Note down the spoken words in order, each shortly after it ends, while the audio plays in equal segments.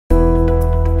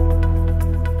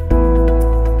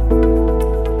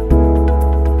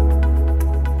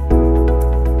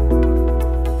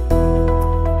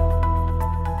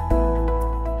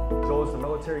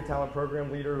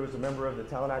the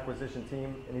talent acquisition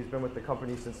team, and he's been with the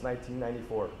company since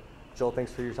 1994. Joel,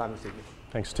 thanks for your time this evening.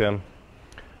 Thanks, Tim.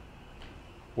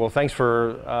 Well, thanks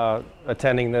for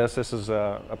attending this. This is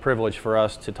a privilege for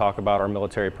us to talk about our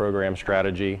military program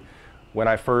strategy. When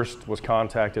I first was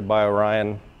contacted by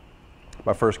Orion,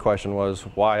 my first question was,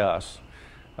 why us?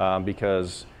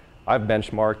 Because I've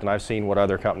benchmarked and I've seen what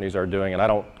other companies are doing, and I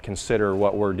don't consider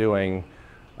what we're doing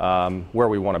where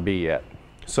we want to be yet.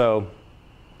 So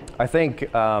I think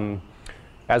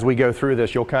as we go through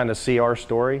this, you'll kind of see our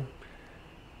story.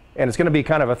 And it's going to be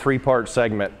kind of a three-part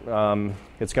segment.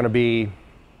 It's going to be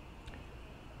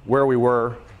where we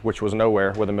were, which was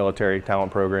nowhere with a military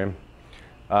talent program,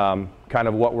 kind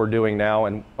of what we're doing now,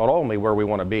 and ultimately where we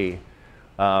want to be.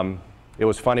 It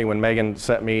was funny when Megan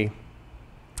sent me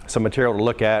some material to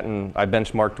look at, and I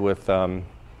benchmarked with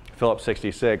Phillips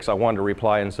 66. I wanted to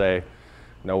reply and say,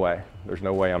 no way, there's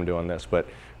no way I'm doing this. But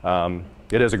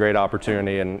it is a great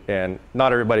opportunity, and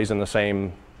not everybody's in the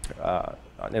same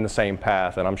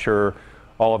path, and I'm sure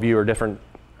all of you are different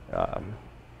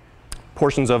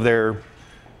portions of their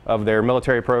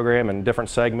military program and different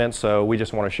segments, so we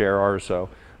just want to share ours, so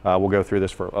we'll go through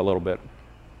this for a little bit.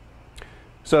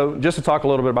 So just to talk a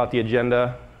little bit about the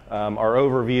agenda, our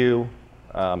overview,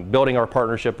 building our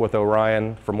partnership with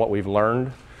Orion from what we've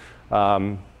learned,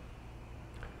 the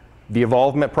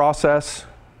evolvement process,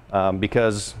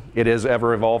 because it is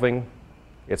ever evolving.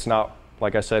 It's not,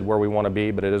 like I said, where we want to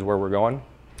be, but it is where we're going.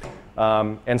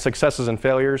 And successes and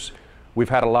failures. We've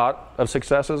had a lot of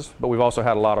successes, but we've also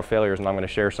had a lot of failures, and I'm going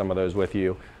to share some of those with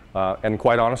you. And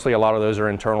quite honestly, a lot of those are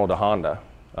internal to Honda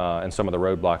and some of the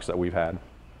roadblocks that we've had.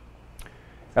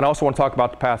 And I also want to talk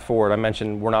about the path forward. I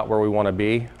mentioned we're not where we want to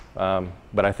be,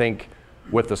 but I think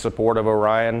with the support of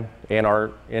Orion and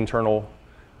our internal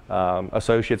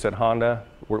associates at Honda,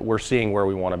 we're seeing where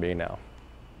we want to be now.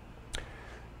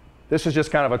 This is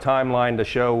just kind of a timeline to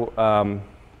show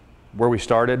where we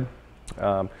started.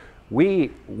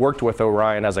 We worked with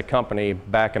Orion as a company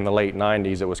back in the late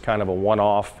 90s. It was kind of a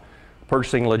one-off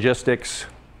purchasing logistics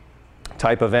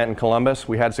type event in Columbus.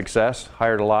 We had success,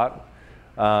 hired a lot,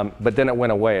 but then it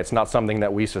went away. It's not something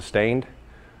that we sustained.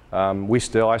 I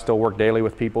still work daily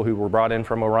with people who were brought in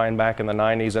from Orion back in the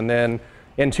 90s. And then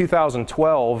in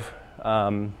 2012,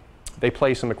 they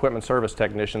placed some equipment service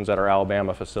technicians at our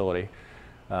Alabama facility.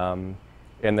 And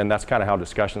then that's kind of how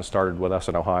discussions started with us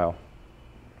in Ohio.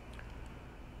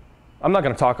 I'm not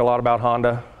going to talk a lot about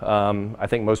Honda. I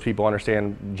think most people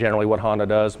understand generally what Honda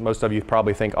does. Most of you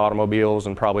probably think automobiles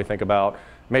and probably think about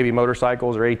maybe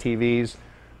motorcycles or ATVs.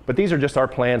 But these are just our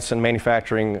plants and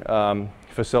manufacturing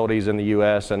facilities in the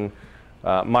U.S. And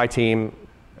my team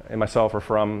and myself are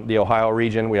from the Ohio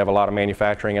region. We have a lot of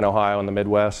manufacturing in Ohio and the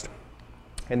Midwest.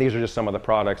 And these are just some of the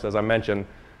products. As I mentioned,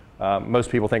 most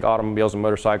people think automobiles and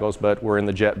motorcycles, but we're in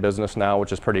the jet business now,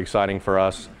 which is pretty exciting for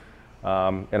us.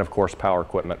 And of course, power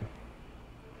equipment.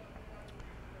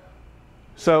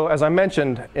 So as I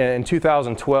mentioned, in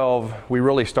 2012, we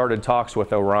really started talks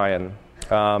with Orion.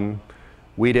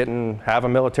 We didn't have a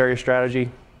military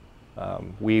strategy.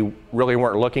 We really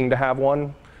weren't looking to have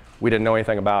one. We didn't know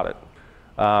anything about it.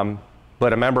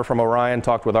 But a member from Orion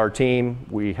talked with our team.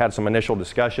 We had some initial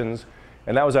discussions,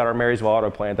 and that was at our Marysville auto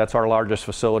plant. That's our largest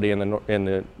facility in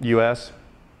the U.S.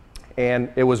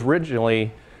 And it was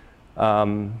originally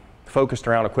focused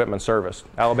around equipment service.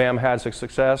 Alabama had some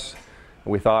success.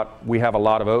 We thought we have a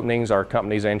lot of openings. Our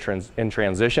company's in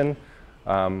transition.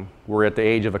 We're at the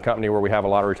age of a company where we have a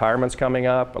lot of retirements coming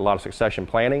up, a lot of succession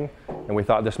planning, and we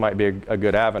thought this might be a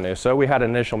good avenue. So we had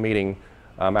an initial meeting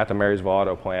at the Marysville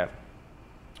auto plant.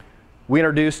 We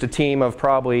introduced a team of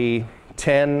probably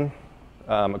 10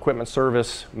 equipment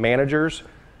service managers,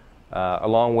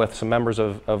 along with some members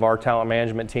of our talent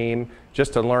management team,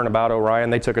 just to learn about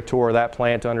Orion. They took a tour of that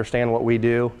plant to understand what we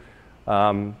do.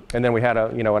 And then we had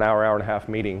an hour and a half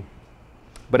meeting.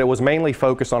 But it was mainly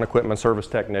focused on equipment service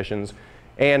technicians,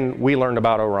 and we learned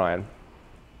about Orion.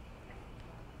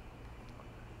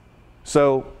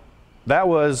 So that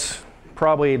was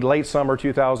probably late summer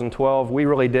 2012. We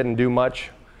really didn't do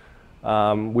much.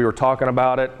 We were talking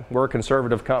about it. We're a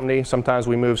conservative company. Sometimes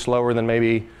we move slower than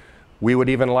maybe we would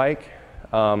even like,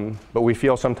 but we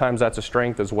feel sometimes that's a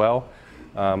strength as well.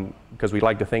 Because we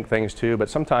like to think things too, but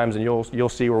sometimes, and you'll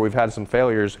see where we've had some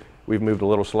failures, we've moved a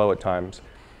little slow at times.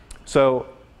 So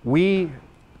we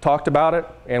talked about it,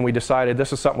 and we decided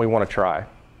this is something we want to try.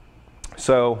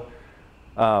 So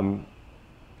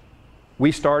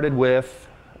we started with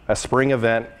a spring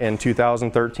event in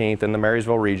 2013 in the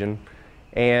Marysville region,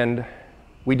 and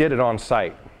we did it on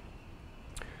site.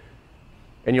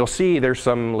 And you'll see there's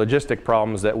some logistic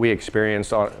problems that we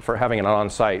experienced for having it on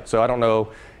site. So I don't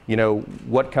know you know,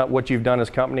 what you've done as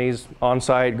companies on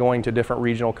site, going to different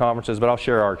regional conferences, but I'll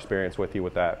share our experience with you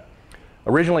with that.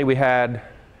 Originally, we had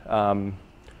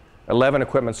 11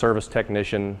 equipment service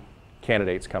technician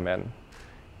candidates come in.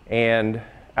 And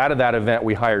out of that event,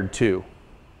 we hired 2.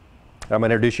 I'm going to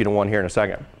introduce you to one here in a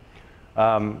second.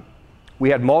 We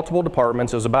had multiple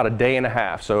departments. It was about a day and a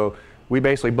half. So we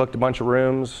basically booked a bunch of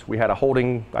rooms. We had a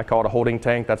holding, I call it a holding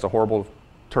tank. That's a horrible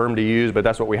term to use, but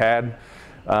that's what we had.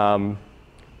 And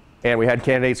we had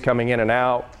candidates coming in and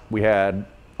out. We had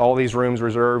all these rooms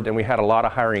reserved, and we had a lot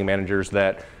of hiring managers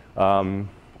that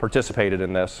participated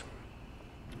in this.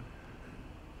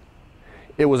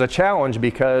 It was a challenge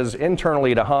because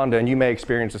internally to Honda, and you may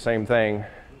experience the same thing,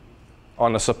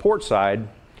 on the support side,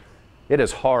 it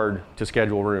is hard to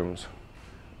schedule rooms.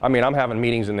 I mean, I'm having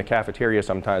meetings in the cafeteria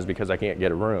sometimes because I can't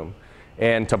get a room.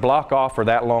 And to block off for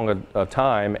that long a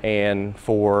time and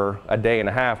for a day and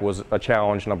a half was a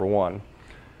challenge, number one.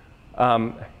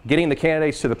 Getting the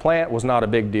candidates to the plant was not a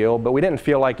big deal, but we didn't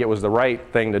feel like it was the right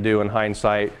thing to do in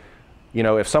hindsight. You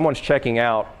know, if someone's checking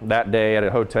out that day at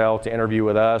a hotel to interview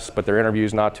with us, but their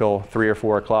interview's not till 3 or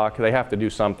 4 o'clock, they have to do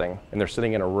something. And they're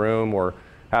sitting in a room or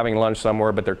having lunch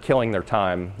somewhere, but they're killing their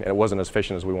time, and it wasn't as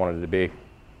efficient as we wanted it to be.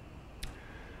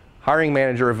 Hiring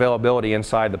manager availability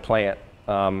inside the plant.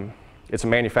 It's a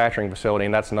manufacturing facility,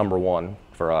 and that's number one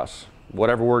for us.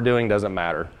 Whatever we're doing doesn't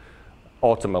matter,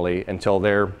 ultimately, until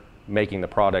they're making the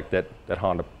product that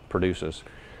Honda produces.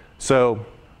 So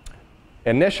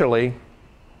initially,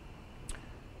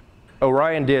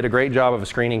 Orion did a great job of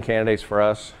screening candidates for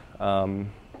us.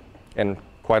 And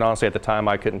quite honestly, at the time,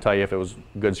 I couldn't tell you if it was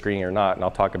good screening or not, and I'll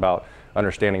talk about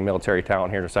understanding military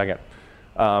talent here in a second.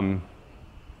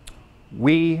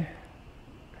 We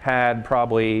had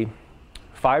probably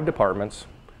 5 departments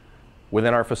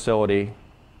within our facility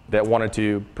that wanted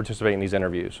to participate in these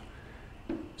interviews.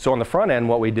 So on the front end,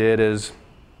 what we did is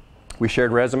we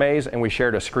shared resumes and we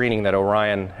shared a screening that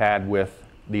Orion had with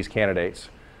these candidates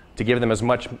to give them as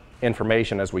much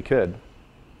information as we could.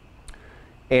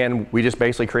 And we just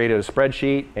basically created a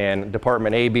spreadsheet, and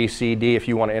department A, B, C, D, if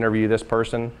you want to interview this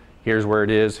person, here's where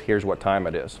it is, here's what time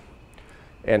it is.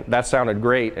 And that sounded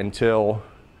great until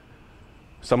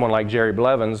someone like Jerry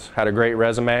Blevins had a great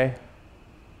resume,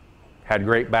 had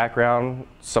great background,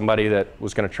 somebody that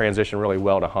was going to transition really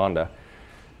well to Honda.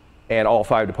 And all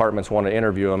 5 departments wanted to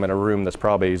interview him in a room that's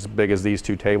probably as big as these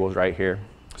 2 tables right here.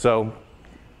 So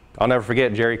I'll never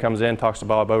forget, Jerry comes in, talks to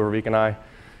Bob Overbeek and I.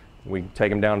 We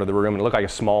take him down to the room, and it looked like a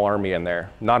small army in there.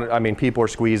 I mean, people are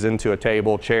squeezed into a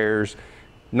table, chairs.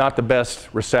 Not the best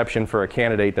reception for a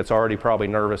candidate that's already probably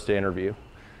nervous to interview.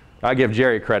 I give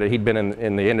Jerry credit. He'd been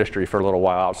in the industry for a little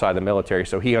while outside the military,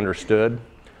 so he understood,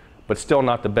 but still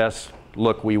not the best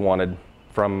look we wanted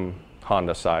from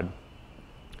Honda's side.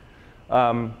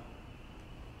 And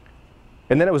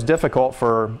then it was difficult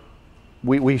for,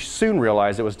 we soon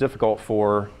realized it was difficult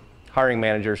for hiring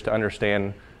managers to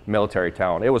understand military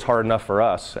talent. It was hard enough for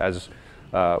us as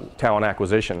talent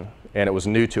acquisition, and it was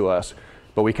new to us.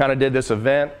 But we kind of did this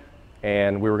event,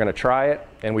 and we were going to try it,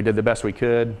 and we did the best we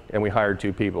could, and we hired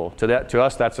 2 people. To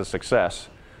us, that's a success.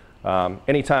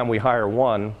 Anytime we hire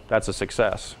one, that's a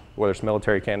success, whether it's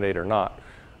military candidate or not.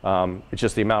 It's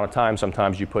just the amount of time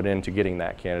sometimes you put into getting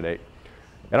that candidate.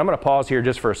 And I'm going to pause here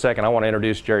just for a second. I want to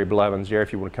introduce Jerry Blevins. Jerry,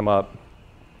 if you want to come up.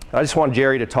 I just want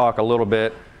Jerry to talk a little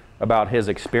bit about his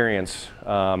experience.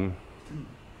 I'll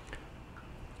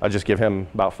just give him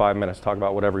about 5 minutes to talk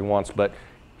about whatever he wants, but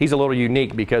he's a little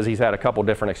unique because he's had a couple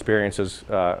different experiences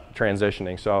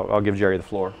transitioning, so I'll give Jerry the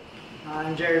floor.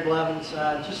 I'm Jerry Blevins.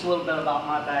 Just a little bit about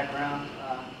my background.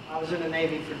 I was in the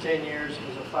Navy for 10 years,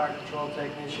 was a fire control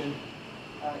technician.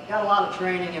 Got a lot of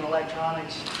training in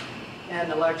electronics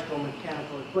and electrical and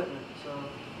mechanical equipment, so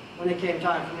when it came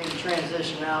time for me to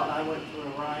transition out, I went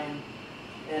through Orion.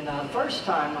 And the first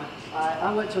time,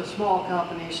 I went to a small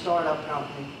company, startup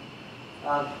company,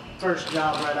 first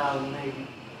job right out of the Navy.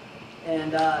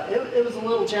 And it was a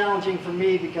little challenging for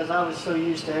me because I was so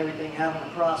used to everything having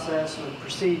a process and a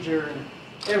procedure and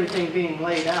everything being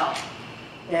laid out.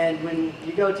 And when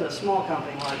you go to a small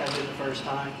company like I did the first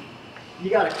time, you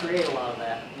got to create a lot of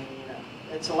that. And, you know,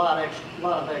 it's a lot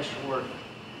of extra work.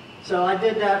 So I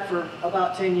did that for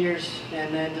about 10 years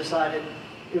and then decided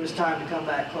it was time to come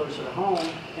back closer to home,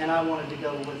 and I wanted to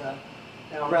go with a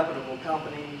reputable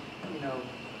company, you know,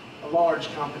 a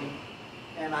large company.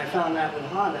 And I found that with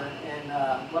Honda,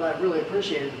 and what I really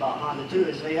appreciated about Honda too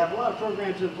is they have a lot of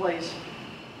programs in place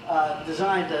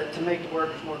designed to make the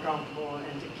workers more comfortable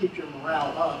and to keep your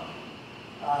morale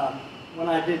up. When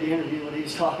I did the interview, what he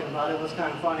was talking about, it was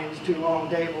kind of funny. It was 2 long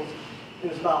tables.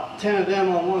 It was about 10 of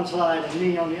them on one side and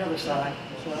me on the other side.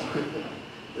 So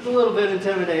was a little bit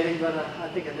intimidating, but I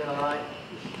think I did all right.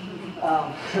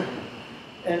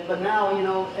 But now, you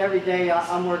know, every day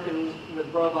I'm working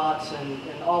with robots and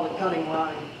all the cutting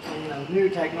line, and, you know, new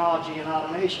technology and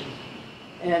automation.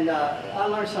 And I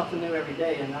learn something new every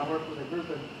day, and I work with a group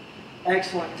of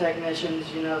excellent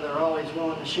technicians. You know, they're always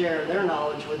willing to share their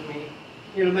knowledge with me,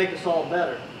 you know, to make us all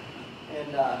better.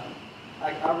 And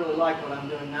I really like what I'm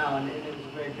doing now, and it was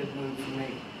a very good move for me.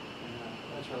 And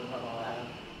that's really about all I have.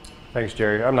 Thanks,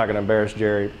 Jerry. I'm not going to embarrass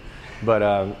Jerry,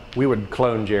 but we would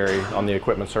clone Jerry on the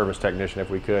equipment service technician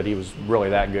if we could. He was really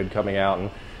that good coming out,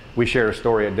 and we shared a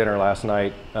story at dinner last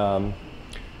night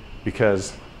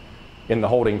because in the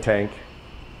holding tank,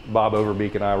 Bob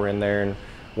Overbeek and I were in there, and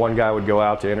one guy would go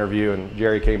out to interview, and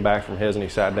Jerry came back from his, and he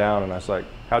sat down, and I was like,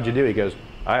 "How'd you do?" He goes,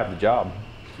 "I have the job."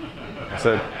 I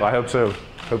said, "Well, I hope so.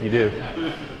 Hope you do."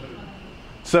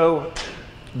 So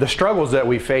the struggles that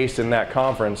we faced in that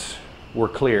conference were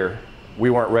clear.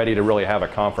 We weren't ready to really have a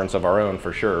conference of our own,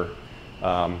 for sure.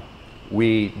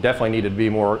 We definitely needed to be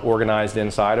more organized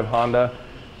inside of Honda.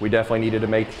 We definitely needed to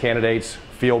make the candidates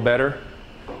feel better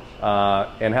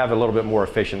and have a little bit more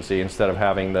efficiency instead of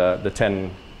having the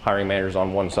 10 hiring managers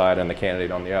on one side and the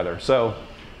candidate on the other. So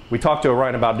we talked to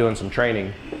Orion about doing some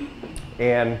training.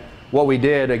 And what we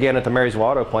did, again, at the Marysville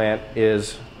Auto Plant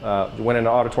is went in an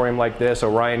auditorium like this.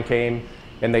 Orion came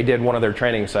and they did one of their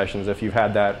training sessions. If you've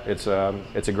had that, it's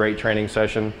a great training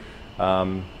session,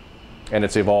 and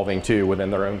it's evolving too within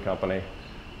their own company.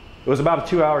 It was about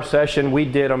a 2-hour session. We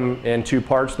did them in 2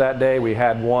 parts that day. We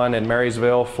had one in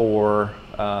Marysville for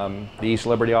the East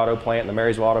Liberty Auto Plant and the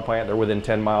Marysville Auto Plant. They're within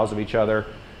 10 miles of each other.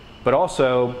 But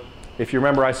also, if you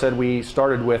remember, I said we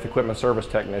started with equipment service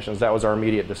technicians. That was our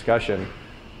immediate discussion.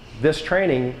 This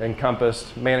training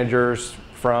encompassed managers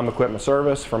from equipment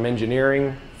service, from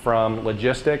engineering, from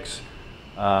logistics.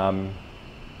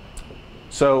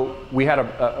 So we had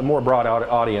a more broad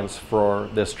audience for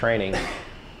this training.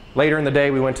 Later in the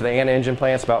day, we went to the Anna engine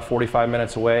plants about 45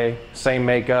 minutes away, same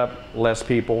makeup, less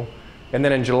people. And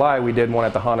then in July, we did one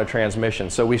at the Honda transmission.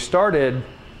 So we started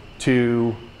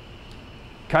to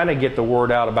kind of get the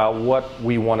word out about what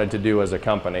we wanted to do as a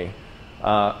company.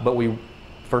 But we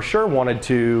for sure wanted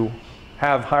to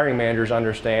have hiring managers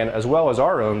understand, as well as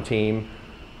our own team,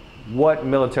 what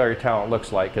military talent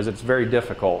looks like, because it's very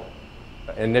difficult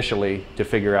initially to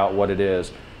figure out what it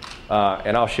is.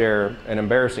 And I'll share an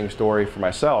embarrassing story for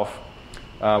myself.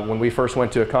 When we first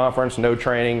went to a conference, no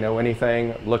training, no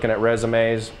anything, looking at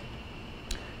resumes,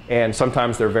 and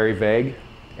sometimes they're very vague,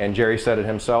 and Jerry said it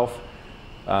himself,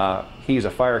 he's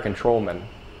a fire controlman.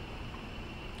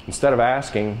 Instead of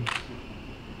asking,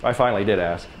 I finally did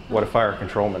ask what a fire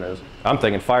controlman is. I'm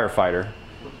thinking firefighter,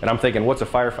 and I'm thinking, what's a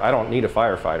firefighter? I don't need a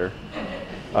firefighter.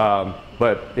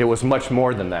 But it was much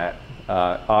more than that,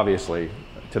 obviously,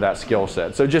 to that skill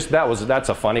set. So just that's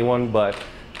a funny one, but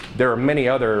there are many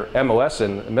other MOS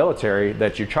in the military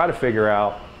that you try to figure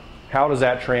out how does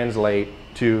that translate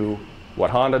to what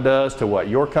Honda does, to what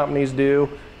your companies do,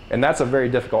 and that's a very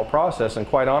difficult process. And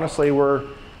quite honestly, we're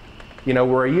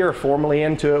a year formally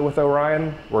into it with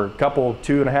Orion. We're a couple,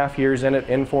 2.5 years in it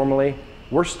informally.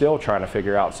 We're still trying to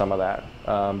figure out some of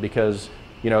that because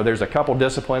there's a couple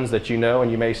disciplines that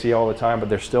and you may see all the time, but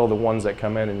there's still the ones that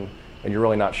come in and you're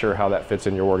really not sure how that fits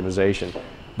in your organization.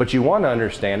 But you want to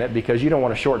understand it because you don't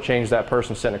want to shortchange that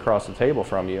person sitting across the table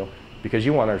from you, because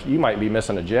you might be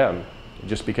missing a gem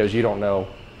just because you don't know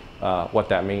what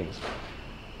that means.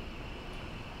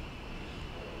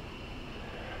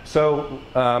 So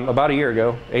about a year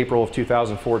ago, April of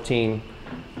 2014,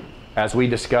 as we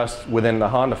discussed within the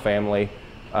Honda family,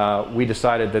 we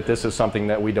decided that this is something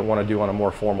that we don't want to do on a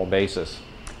more formal basis.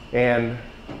 And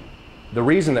the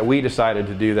reason that we decided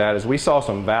to do that is we saw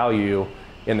some value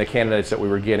in the candidates that we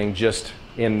were getting, just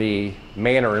in the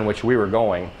manner in which we were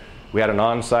going. We had an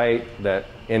on-site that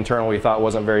internally we thought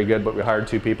wasn't very good, but we hired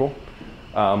 2 people.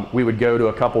 We would go to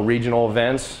a couple regional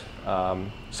events,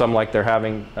 some like they're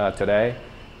having today,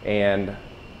 and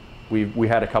we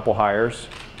had a couple hires,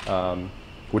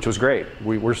 which was great.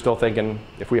 We're still thinking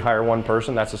if we hire 1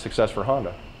 person, that's a success for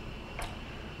Honda.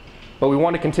 But we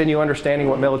want to continue understanding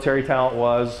what military talent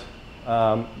was.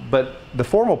 But the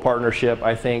formal partnership,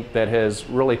 I think, that has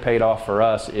really paid off for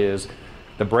us is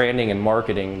the branding and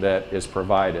marketing that is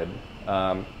provided.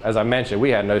 As I mentioned, we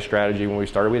had no strategy when we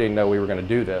started. We didn't know we were going to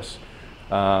do this.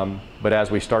 But as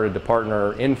we started to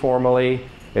partner informally,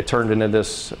 it turned into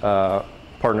this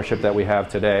partnership that we have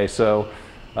today. So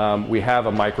we have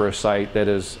a microsite that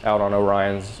is out on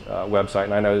Orion's website,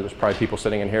 and I know there's probably people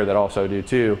sitting in here that also do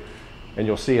too. And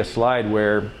you'll see a slide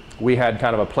where we had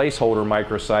kind of a placeholder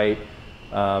microsite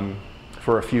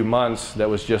for a few months that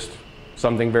was just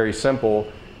something very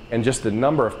simple, and just the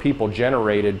number of people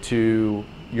generated to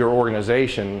your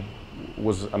organization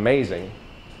was amazing.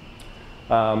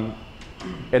 And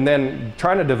then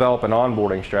trying to develop an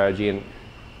onboarding strategy, and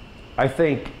I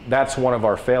think that's one of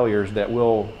our failures that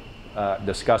we'll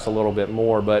discuss a little bit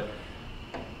more, but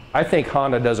I think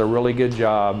Honda does a really good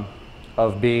job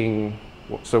of being,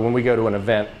 so when we go to an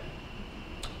event,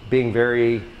 being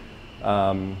very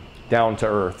down to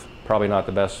earth, probably not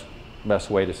the best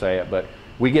way to say it, but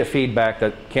we get feedback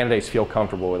that candidates feel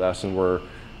comfortable with us and we're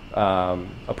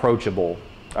approachable.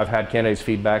 I've had candidates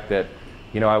feedback that,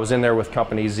 I was in there with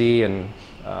company Z and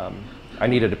I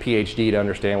needed a PhD to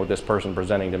understand what this person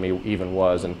presenting to me even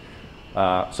was. And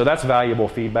so that's valuable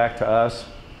feedback to us.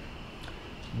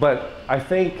 But I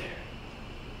think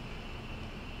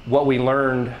what we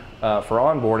learned for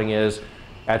onboarding is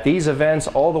at these events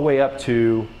all the way up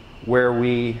to where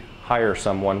we hire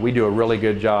someone, we do a really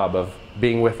good job of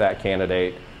being with that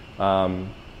candidate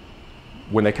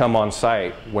when they come on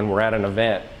site, when we're at an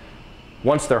event.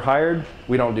 Once they're hired,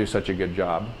 we don't do such a good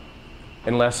job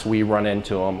unless we run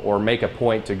into them or make a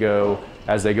point to go,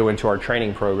 as they go into our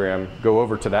training program, go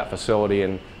over to that facility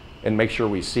and make sure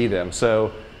we see them.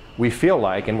 So we feel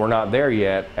like, and we're not there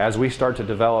yet, as we start to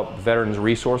develop Veterans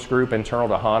Resource Group internal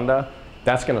to Honda,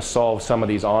 that's going to solve some of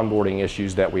these onboarding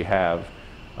issues that we have.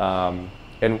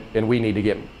 And we need to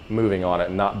get moving on it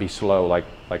and not be slow like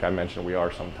I mentioned we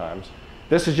are sometimes.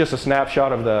 This is just a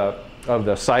snapshot of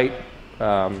the site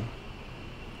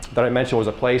that I mentioned was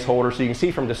a placeholder. So you can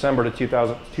see from December to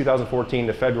 2014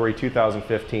 to February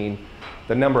 2015,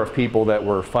 the number of people that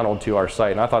were funneled to our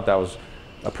site. And I thought that was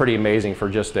pretty amazing for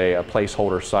just a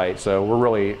placeholder site. So we're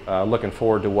really looking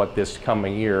forward to what this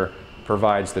coming year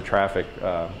provides the traffic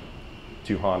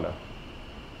to Honda.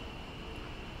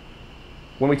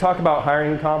 When we talk about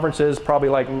hiring conferences, probably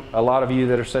like a lot of you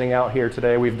that are sitting out here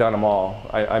today, we've done them all.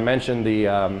 I mentioned the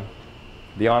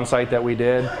on-site that we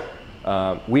did.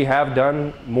 We have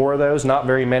done more of those, not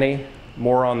very many,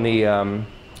 more on the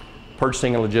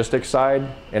purchasing and logistics side,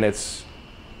 and it's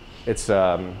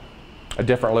a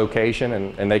different location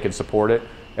and they could support it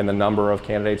and the number of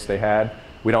candidates they had.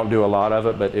 We don't do a lot of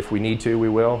it, but if we need to, we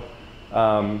will.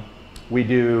 We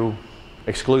do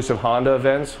exclusive Honda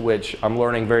events, which I'm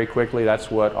learning very quickly.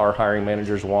 That's what our hiring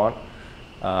managers want.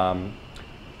 And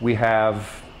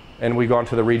we've gone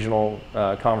to the regional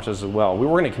conferences as well. We're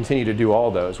going to continue to do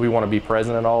all those. We want to be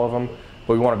present in all of them,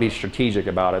 but we want to be strategic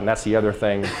about it. And that's the other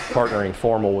thing partnering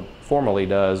formally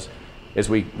does, is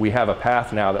we have a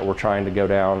path now that we're trying to go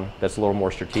down that's a little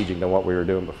more strategic than what we were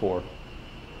doing before.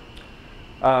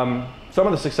 Some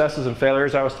of the successes and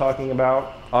failures I was talking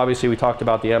about, obviously we talked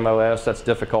about the MOS. That's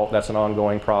difficult. That's an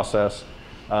ongoing process.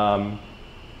 Honda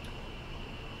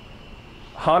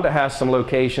has some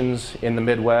locations in the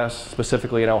Midwest,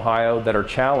 specifically in Ohio, that are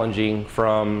challenging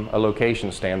from a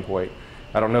location standpoint.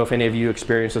 I don't know if any of you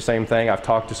experience the same thing. I've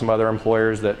talked to some other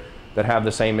employers that have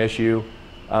the same issue.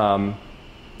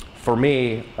 For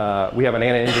me, we have an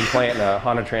ANA engine plant and a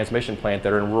Honda transmission plant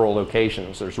that are in rural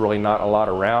locations. There's really not a lot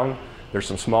around. There's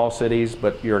some small cities,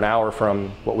 but you're an hour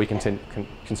from what we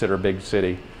consider a big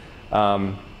city.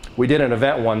 We did an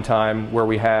event one time where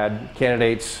we had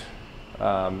candidates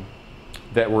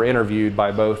that were interviewed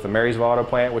by both the Marysville Auto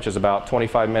Plant, which is about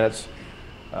 25 minutes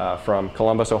from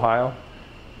Columbus, Ohio,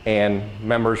 and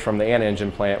members from the ANA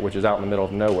engine plant, which is out in the middle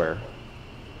of nowhere.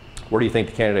 Where do you think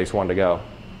the candidates wanted to go?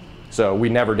 So we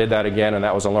never did that again, and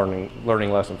that was a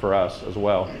learning lesson for us as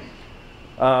well.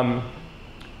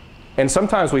 And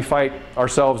sometimes we fight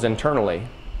ourselves internally.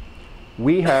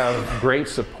 We have great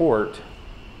support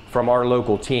from our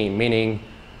local team, meaning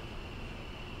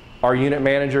our unit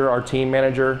manager, our team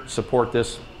manager support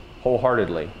this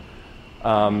wholeheartedly.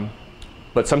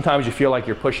 But sometimes you feel like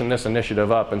you're pushing this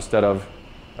initiative up instead of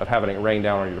having it rain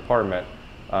down on your department.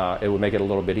 It would make it a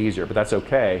little bit easier, but that's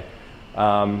okay.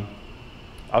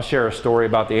 I'll share a story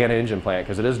about the ANA engine plant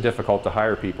because it is difficult to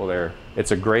hire people there.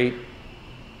 It's a great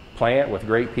plant with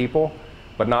great people,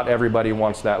 but not everybody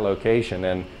wants that location.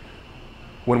 And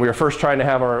when we were first trying to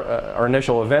have our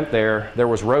initial event there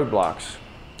was roadblocks.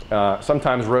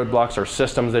 Sometimes roadblocks are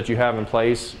systems that you have in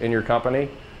place in your company,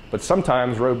 but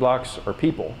sometimes roadblocks are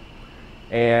people.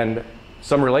 And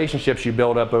some relationships you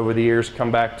build up over the years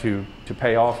come back to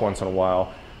pay off once in a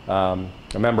while.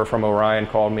 A member from Orion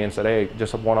called me and said, hey,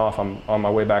 just one off, I'm on my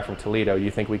way back from Toledo.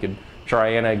 You think we could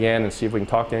try ANA again and see if we can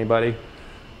talk to anybody?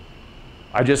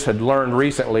 I just had learned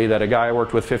recently that a guy I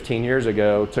worked with 15 years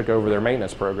ago took over their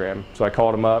maintenance program. So I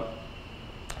called him up,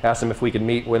 asked him if we could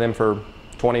meet with him for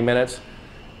 20 minutes.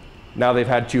 Now they've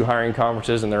had 2 hiring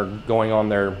conferences and they're going on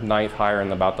their 9th hire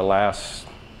in about the last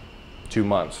 2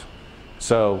 months.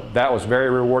 So that was very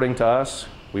rewarding to us.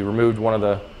 We removed one of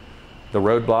the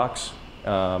roadblocks,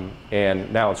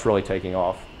 and now it's really taking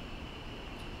off.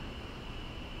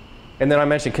 And then I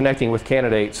mentioned connecting with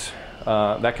candidates.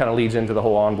 That kind of leads into the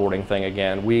whole onboarding thing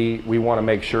again. We want to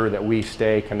make sure that we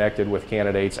stay connected with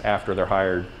candidates after they're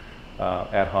hired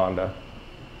at Honda.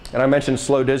 And I mentioned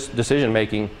slow decision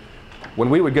making. When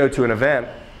we would go to an event,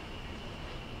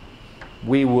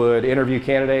 we would interview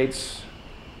candidates,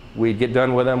 we'd get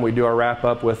done with them, we'd do our wrap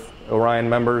up with Orion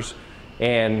members,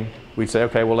 and we'd say,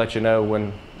 okay, we'll let you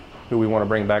know who we want to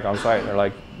bring back on site. And they're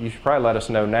like, you should probably let us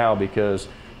know now because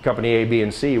company A, B,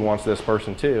 and C wants this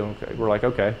person too. Okay. We're like,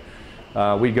 okay.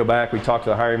 We'd go back, we'd talk to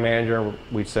the hiring manager,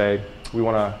 we'd say, we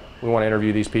want to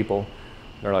interview these people.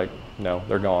 They're like, no,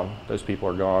 they're gone. Those people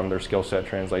are gone. Their skill set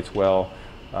translates well.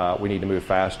 We need to move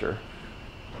faster.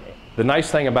 The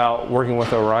nice thing about working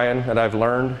with Orion that I've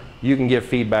learned, you can give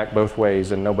feedback both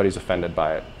ways and nobody's offended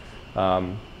by it.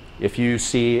 If you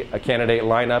see a candidate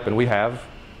line up, and we have,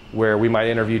 where we might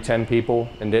interview 10 people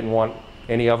and didn't want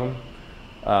any of them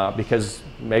because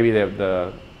maybe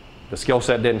the skill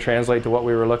set didn't translate to what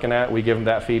we were looking at, we give them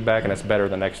that feedback and it's better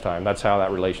the next time. That's how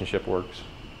that relationship works.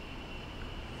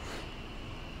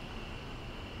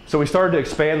 So we started to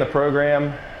expand the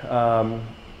program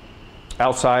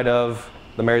outside of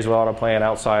the Marysville Auto Plant,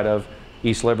 outside of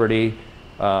East Liberty.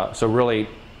 So really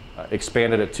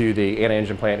expanded it to the Anna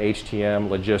Engine Plant, HTM,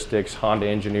 logistics, Honda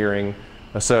engineering.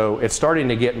 So it's starting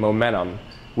to get momentum.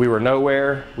 We were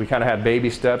nowhere, we kind of had baby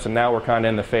steps, and now we're kind of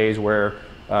in the phase where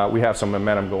we have some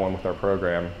momentum going with our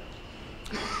program.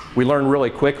 We learned really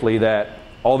quickly that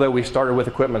although we started with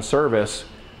equipment service,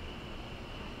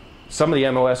 some of the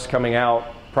MOS coming out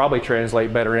probably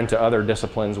translate better into other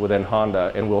disciplines within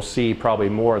Honda, and we'll see probably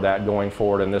more of that going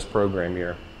forward in this program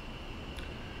year.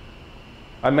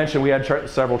 I mentioned we had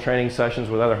several training sessions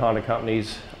with other Honda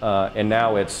companies, and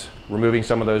now it's removing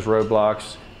some of those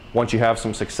roadblocks. Once you have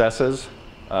some successes,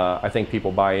 I think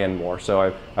people buy in more.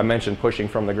 So I mentioned pushing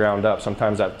from the ground up.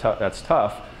 Sometimes that's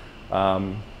tough,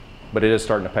 but it is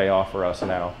starting to pay off for us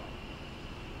now.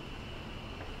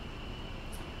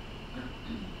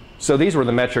 So these were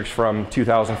the metrics from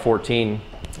 2014.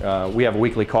 We have a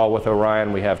weekly call with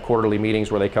Orion. We have quarterly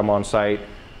meetings where they come on site,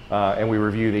 and we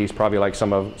review these probably like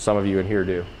some of you in here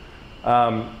do.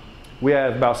 We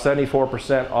have about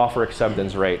 74% offer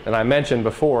acceptance rate. And I mentioned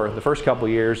before, the first couple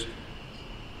of years,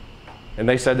 and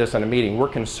they said this in a meeting, we're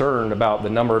concerned about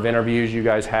the number of interviews you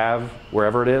guys have,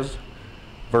 wherever it is,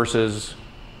 versus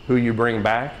who you bring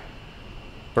back,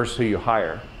 versus who you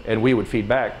hire. And we would feed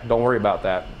back, don't worry about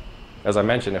that. As I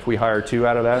mentioned, if we hire 2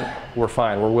 out of that, we're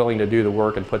fine. We're willing to do the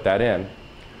work and put that in.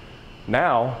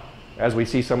 Now, as we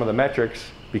see some of the metrics,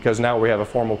 because now we have a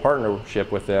formal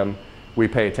partnership with them, we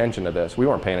pay attention to this. We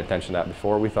weren't paying attention to that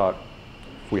before. We thought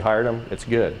if we hired them, it's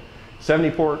good.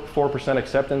 74%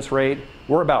 acceptance rate.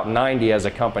 We're about 90 as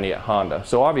a company at Honda.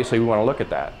 So obviously we want to look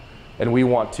at that. And we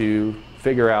want to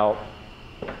figure out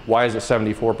why is it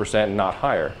 74% and not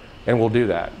higher. And we'll do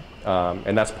that.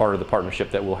 And that's part of the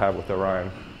partnership that we'll have with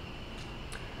Orion.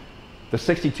 The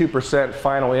 62%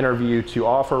 final interview to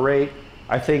offer rate,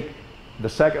 I think the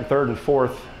second, third, and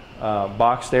fourth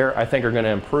box there, I think are going to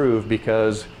improve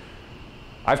because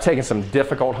I've taken some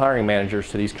difficult hiring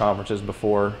managers to these conferences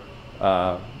before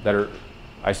I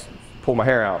pull my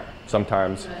hair out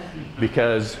sometimes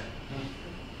because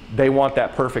they want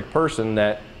that perfect person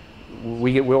that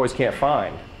we always can't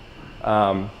find.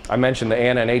 I mentioned the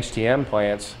Anna and HTM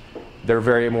plants, they're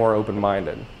very more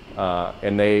open-minded.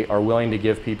 And they are willing to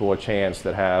give people a chance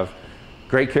that have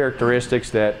great characteristics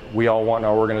that we all want in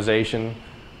our organization,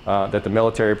 that the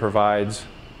military provides.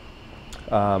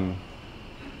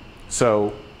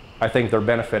 So I think they're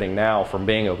benefiting now from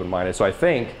being open-minded. So I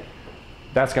think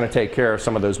that's going to take care of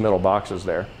some of those middle boxes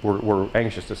there. We're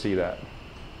anxious to see that.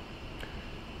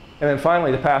 And then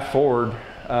finally, the path forward,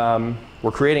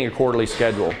 we're creating a quarterly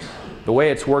schedule. The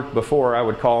way it's worked before, I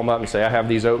would call them up and say, I have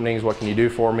these openings, what can you do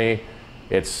for me?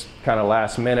 It's kind of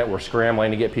last minute, we're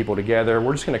scrambling to get people together.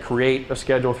 We're just going to create a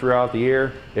schedule throughout the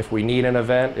year. If we need an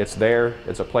event, it's there,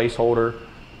 it's a placeholder,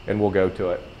 and we'll go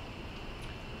to it.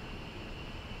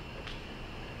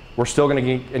 We're still going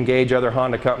to engage other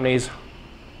Honda companies.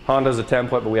 Honda's a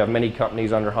template, but we have many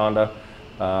companies under Honda.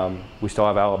 We still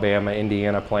have Alabama,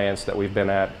 Indiana plants that we've been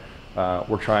at.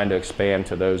 We're trying to expand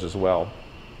to those as well.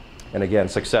 And again,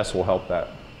 success will help that.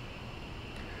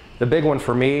 The big one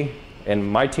for me and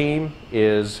my team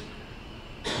is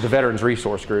the Veterans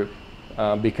Resource Group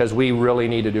because we really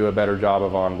need to do a better job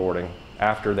of onboarding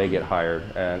after they get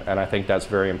hired. And I think that's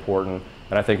very important.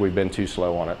 And I think we've been too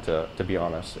slow on it, to be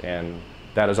honest. And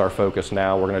that is our focus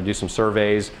now. We're going to do some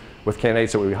surveys with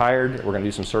candidates that we hired. We're going to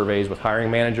do some surveys with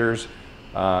hiring managers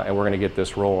and we're going to get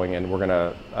this rolling, and we're going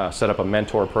to set up a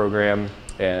mentor program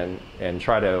and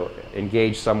try to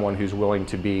engage someone who's willing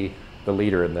to be the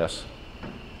leader in this.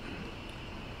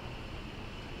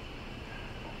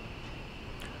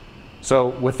 So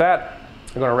with that,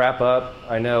 I'm going to wrap up.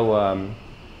 I know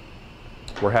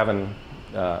we're having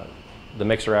the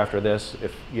mixer after this.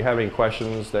 If you have any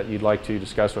questions that you'd like to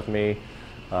discuss with me,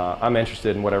 I'm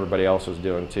interested in what everybody else is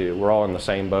doing too. We're all in the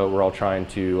same boat. We're all trying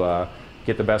to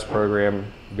get the best program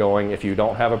going. If you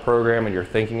don't have a program and you're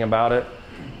thinking about it,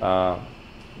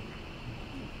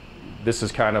 this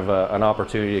is kind of an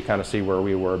opportunity to kind of see where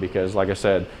we were, because like I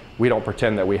said, we don't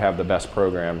pretend that we have the best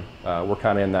program. We're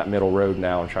kind of in that middle road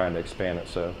now and trying to expand it.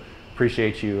 So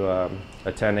appreciate you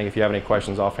attending. If you have any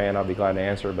questions offhand, I'll be glad to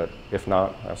answer, but if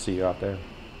not, I'll see you out there.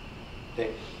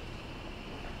 Thanks.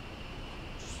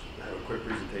 I have a quick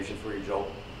presentation for you,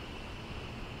 Joel.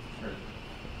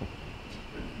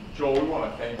 Joel, we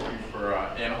want to thank you for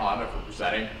and Honda for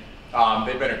presenting.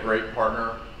 They've been a great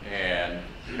partner, and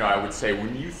I would say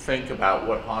when you think about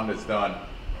what Honda's done,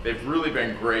 they've really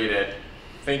been great at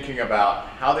thinking about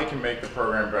how they can make the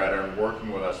program better and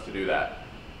working with us to do that.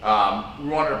 We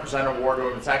wanted to present an award to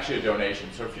them. It's actually a donation.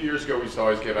 So a few years ago, we used to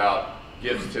always give out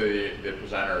gifts to the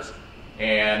presenters.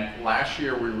 And last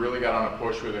year, we really got on a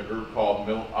push with a group called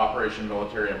Operation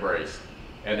Military Embrace.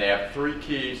 And they have 3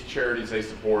 key charities they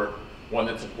support. One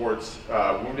that supports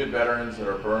wounded veterans that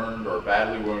are burned or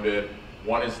badly wounded.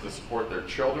 One is to support their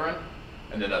children.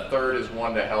 And then a third is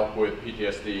one to help with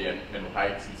PTSD and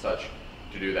hikes and such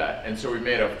to do that. And so we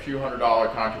made a few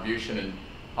 $100 contribution in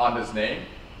Honda's name.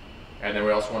 And then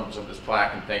we also want to present this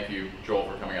plaque and thank you, Joel,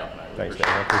 for coming out tonight. Thanks, Dan.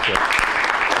 I appreciate it.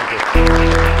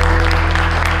 Thank you.